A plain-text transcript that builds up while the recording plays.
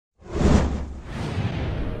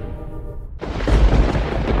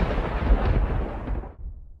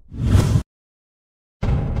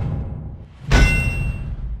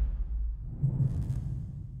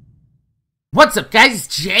What's up, guys?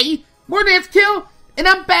 It's Jay, MorninAfterKill, and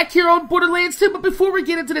I'm back here on Borderlands 2. But before we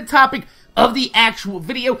get into the topic of the actual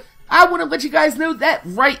video, I want to let you guys know that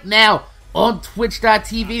right now on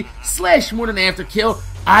twitch.tv/MorninAfterKill,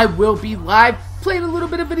 I will be live playing a little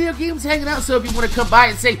bit of video games, hanging out. So if you want to come by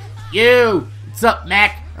and say, yo, what's up,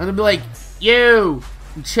 Mac? I'm going to be like, yo,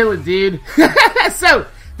 I'm chilling, dude. So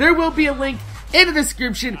there will be a link in the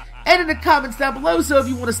description and in the comments down below. So if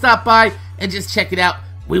you want to stop by and just check it out,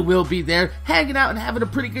 we will be there hanging out and having a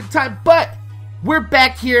pretty good time. But we're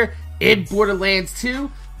back here in Borderlands 2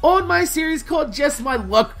 on my series called Just My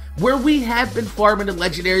Luck, where we have been farming the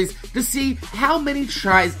legendaries to see how many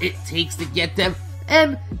tries it takes to get them.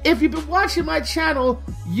 And if you've been watching my channel,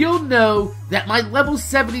 you'll know that my level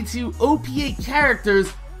 72 OP8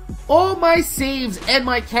 characters, all my saves and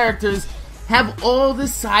my characters have all the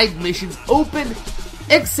side missions open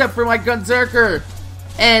except for my Gunzerker.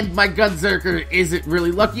 And my Gunzerker isn't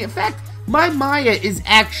really lucky. In fact, my Maya is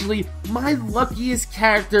actually my luckiest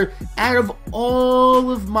character out of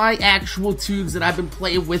all of my actual tubes that I've been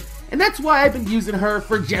playing with. And that's why I've been using her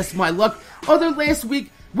for Just My Luck. Although last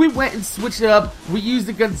week, we went and switched it up. We used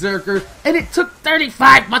the Gunzerker, and it took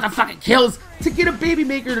 35 motherfucking kills to get a baby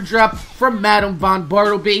maker to drop from Madame Von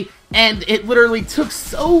Bartleby. And it literally took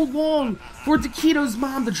so long for Taquito's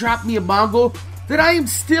mom to drop me a Mongol that I am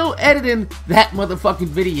still editing that motherfucking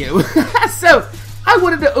video. So, I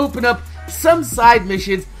wanted to open up some side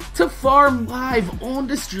missions to farm live on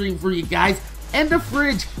the stream for you guys. And the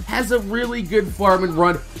fridge has a really good farming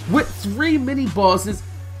run with 3 mini bosses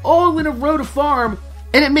all in a row to farm.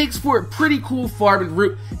 And it makes for a pretty cool farming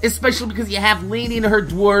route, especially because you have Laney and her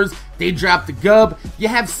dwarves, they drop the Gub, you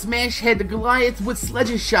have Smashhead the Goliath with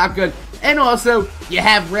Sledge's shotgun, and also, you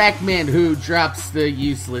have Rackman who drops the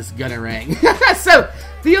useless Gunnerang. So,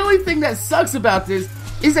 the only thing that sucks about this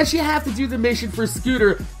is that you have to do the mission for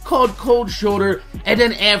Scooter called Cold Shoulder, and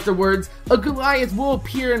then afterwards, a Goliath will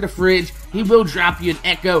appear in the fridge, he will drop you an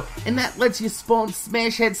Echo, and that lets you spawn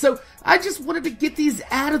Smashhead. So I just wanted to get these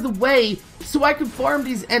out of the way so I could farm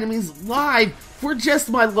these enemies live for Just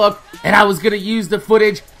My Luck, and I was going to use the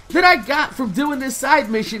footage that I got from doing this side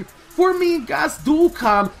mission for me and Goss dual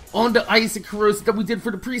comm on the Ice and Corrosive that we did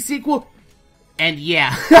for the pre-sequel. And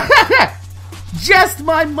yeah, just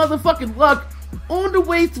my motherfucking luck. On the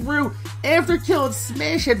way through, after killing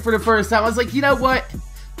Smashhead for the first time, I was like, you know what?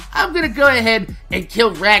 I'm gonna go ahead and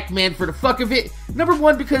kill Rackman for the fuck of it. Number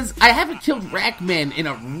one, because I haven't killed Rackman in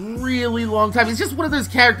a really long time. He's just one of those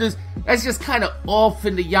characters that's just kind of off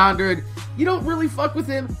into yonder, and you don't really fuck with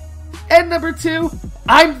him. And number two,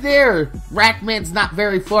 I'm there. Rackman's not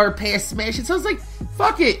very far past Smashhead, so I was like,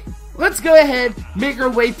 fuck it. Let's go ahead, make our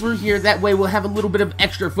way through here. That way we'll have a little bit of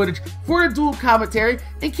extra footage for a dual commentary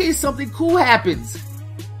in case something cool happens.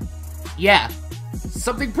 Yeah,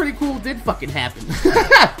 something pretty cool did fucking happen.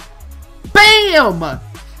 BAM!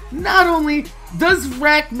 Not only does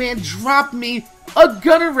Rackman drop me a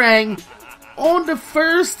Gunnerang on the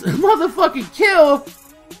first motherfucking kill,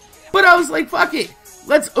 but I was like, fuck it.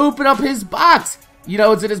 Let's open up his box. You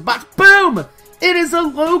know what's in his box? Boom! It is a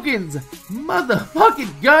Logan's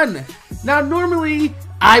motherfucking gun. Now, normally,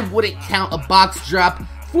 I wouldn't count a box drop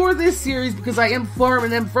for this series because I am farming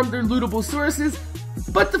them from their lootable sources.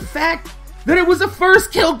 But the fact that it was a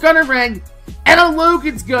first kill Gunnerang and a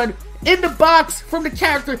Logan's gun in the box from the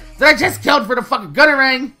character that I just killed for the fucking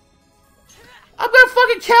Gunnerang, I'm gonna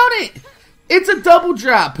fucking count it. It's a double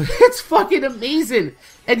drop. It's fucking amazing.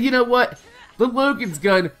 And you know what? The Logan's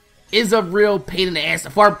gun is a real pain in the ass to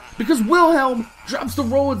farm because Wilhelm drops the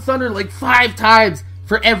Rolling Thunder like 5 times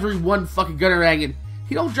for every one fucking Gunnerang, and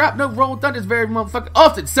he don't drop no Rolling Thunders very motherfucking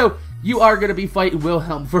often, so you are gonna be fighting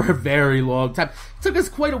Wilhelm for a very long time. It took us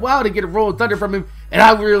quite a while to get a Rolling Thunder from him, and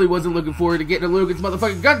I really wasn't looking forward to getting a Logan's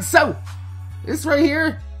motherfucking gun, so this right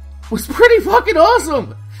here was pretty fucking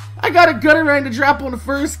awesome. I got a Gunnerang to drop on the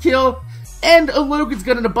first kill, and a Logan's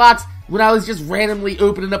gun in the box when I was just randomly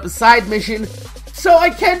opening up a side mission. So I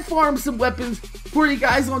can farm some weapons for you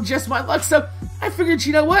guys on Just My Luck. So I figured,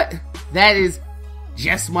 you know what? That is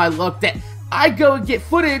just my luck that I go and get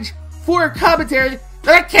footage for a commentary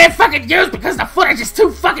that I can't fucking use because the footage is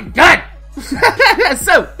too fucking good.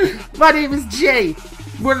 So, my name is Jay,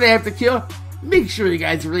 MorninAfterKill. Make sure you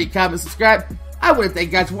guys rate, comment, subscribe. I want to thank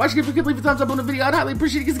you guys for watching. If you could leave a thumbs up on the video, I'd highly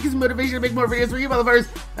appreciate it because it gives me motivation to make more videos for you motherfuckers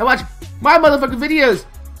and watch my motherfucking videos.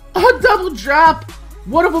 A double drop.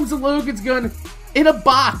 One of them's a Logan's gun in a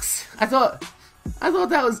box. I thought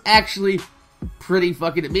that was actually pretty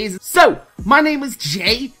fucking amazing. So, my name is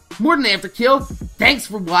Jay, MorninAfterKill. Thanks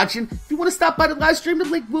for watching. If you want to stop by the live stream, the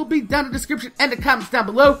link will be down in the description and the comments down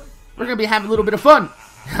below. We're going to be having a little bit of fun.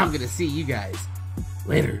 I'm going to see you guys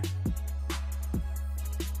later.